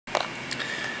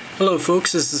Hello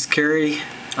folks, this is Kerry.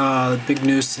 Big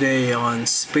news today on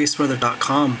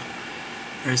spaceweather.com.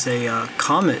 There's a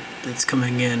comet that's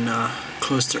coming in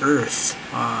close to Earth.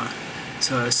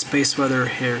 So space weather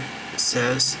here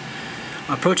says,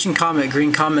 approaching comet,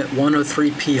 green comet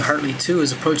 103P Hartley 2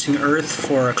 is approaching Earth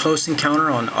for a close encounter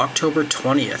on October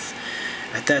 20th.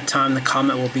 At that time, the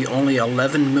comet will be only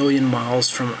 11 million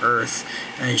miles from Earth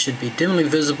and should be dimly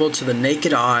visible to the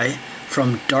naked eye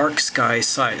from dark sky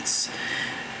sites.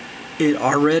 It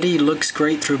already looks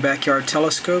great through backyard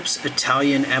telescopes.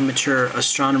 Italian amateur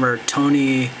astronomer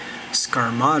Tony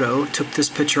Scarmato took this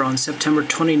picture on September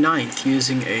 29th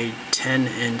using a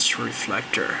 10-inch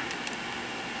reflector.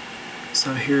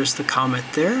 So here's the comet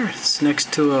there. It's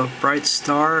next to a bright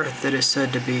star that is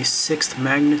said to be 6th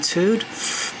magnitude.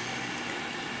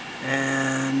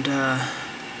 And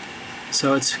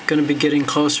so it's going to be getting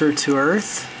closer to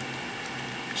Earth.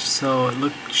 So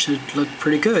it should look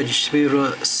pretty good. You should be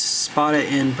able to spot it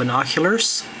in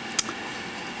binoculars,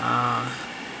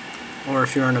 or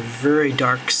if you're in a very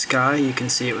dark sky, you can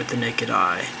see it with the naked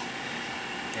eye.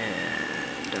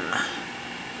 And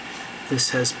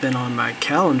this has been on my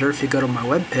calendar. If you go to my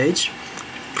webpage,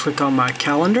 click on my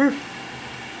calendar.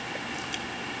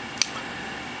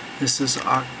 This is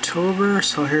October,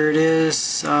 so here it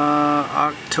is,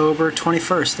 October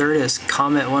 21st. There it is,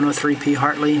 Comet 103P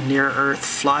Hartley, near-Earth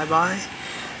flyby,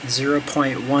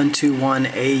 0.121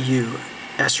 AU,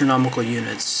 astronomical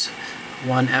units.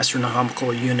 1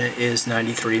 astronomical unit is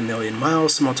 93 million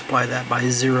miles, so multiply that by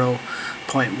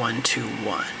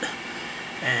 0.121.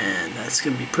 And that's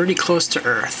going to be pretty close to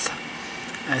Earth.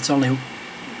 And it's only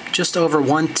just over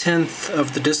 1/10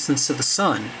 of the distance to the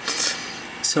Sun.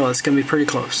 So it's going to be pretty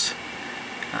close.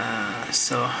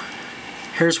 So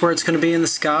here's where it's going to be in the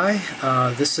sky.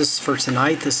 This is for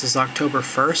tonight. This is October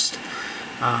 1st.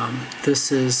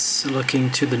 This is looking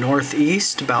to the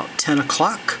northeast, about 10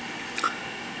 o'clock.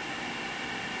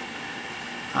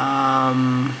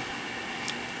 I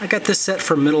got this set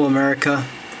for Middle America.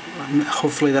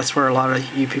 Hopefully that's where a lot of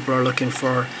you people are looking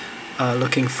from.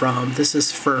 This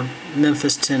is for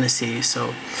Memphis, Tennessee.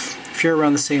 So if you're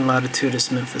around the same latitude as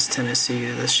Memphis,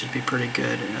 Tennessee, this should be pretty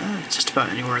good. Just about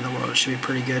anywhere in the world, it should be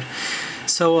pretty good.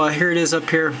 So here it is up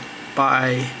here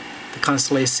by the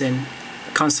constellation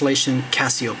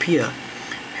Cassiopeia.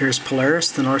 Here's Polaris,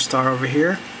 the North Star over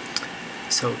here.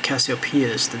 So Cassiopeia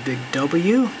is the big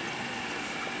W.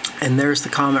 And there's the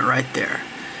comet right there.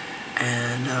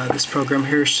 And this program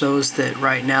here shows that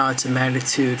right now it's a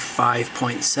magnitude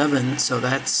 5.7. So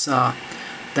that's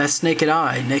naked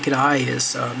eye. Naked eye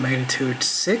is magnitude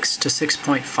 6 to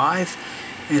 6.5,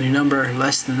 and a number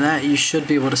less than that you should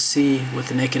be able to see with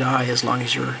the naked eye as long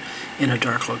as you're in a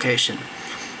dark location.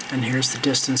 And here's the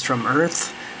distance from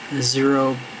Earth,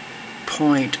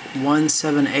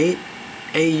 0.178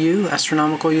 AU,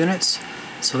 astronomical units.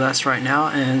 So that's right now,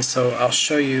 and so I'll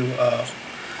show you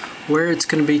where it's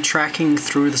going to be tracking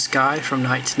through the sky from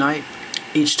night to night.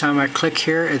 Each time I click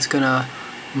here, it's going to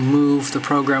move the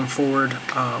program forward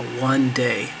one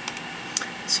day.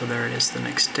 So there it is the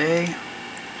next day.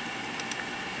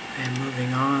 And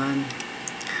moving on,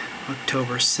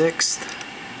 October 6th,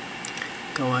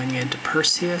 going into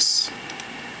Perseus.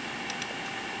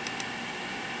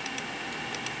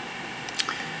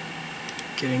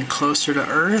 Getting closer to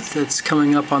Earth. It's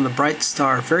coming up on the bright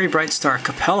star, very bright star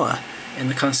Capella in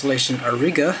the constellation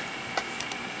Auriga.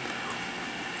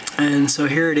 And so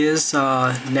here it is.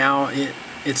 Now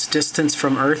its distance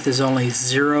from Earth is only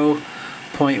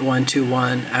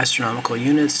 0.121 astronomical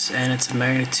units, and it's a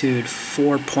magnitude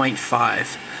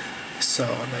 4.5.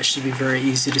 So that should be very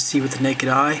easy to see with the naked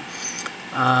eye.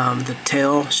 The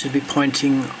tail should be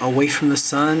pointing away from the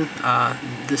sun.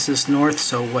 This is north,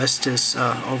 so west is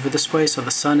over this way, so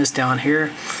the sun is down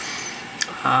here,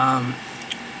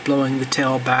 blowing the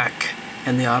tail back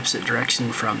in the opposite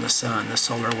direction from the sun. The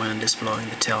solar wind is blowing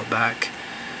the tail back.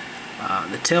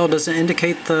 The tail doesn't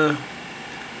indicate the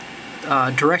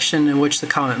direction in which the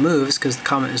comet moves, because the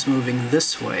comet is moving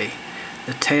this way.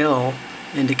 The tail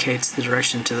indicates the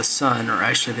direction to the sun, or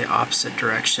actually the opposite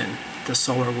direction. The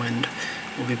solar wind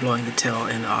will be blowing the tail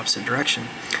in the opposite direction.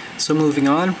 So moving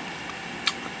on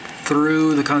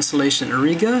through the constellation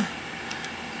Auriga,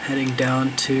 heading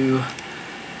down to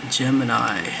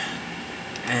Gemini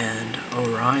and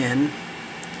Orion.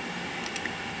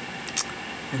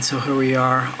 And so here we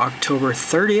are, October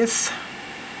 30th.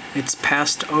 It's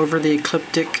passed over the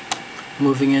ecliptic,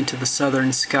 moving into the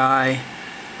southern sky.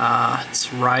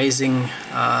 It's rising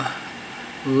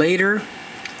later.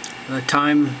 The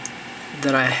time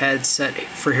that I had set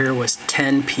for here was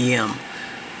 10 p.m.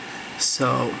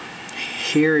 So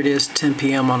here it is 10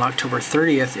 p.m. on October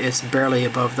 30th. It's barely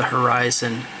above the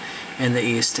horizon in the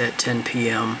east at 10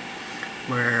 p.m.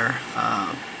 where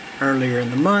earlier in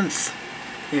the month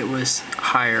it was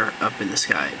higher up in the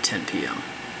sky at 10 p.m.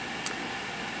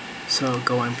 So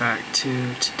going back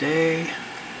to today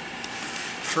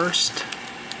first,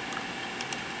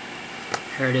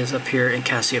 here it is up here in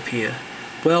Cassiopeia,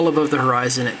 well above the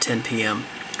horizon at 10 p.m.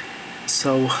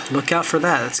 So look out for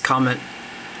that. That's Comet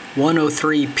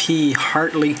 103P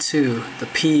Hartley 2. The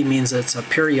P means it's a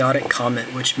periodic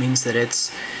comet, which means that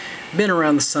it's been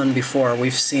around the sun before.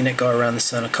 We've seen it go around the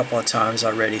sun a couple of times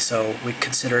already, so we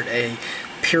consider it a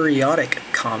periodic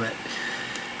comet.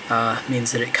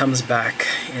 Means that it comes back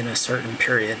in a certain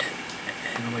period,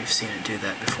 and we've seen it do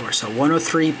that before. So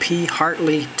 103P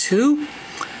Hartley 2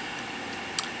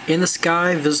 in the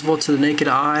sky, visible to the naked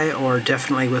eye, or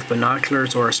definitely with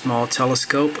binoculars or a small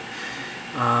telescope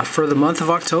for the month of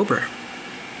October.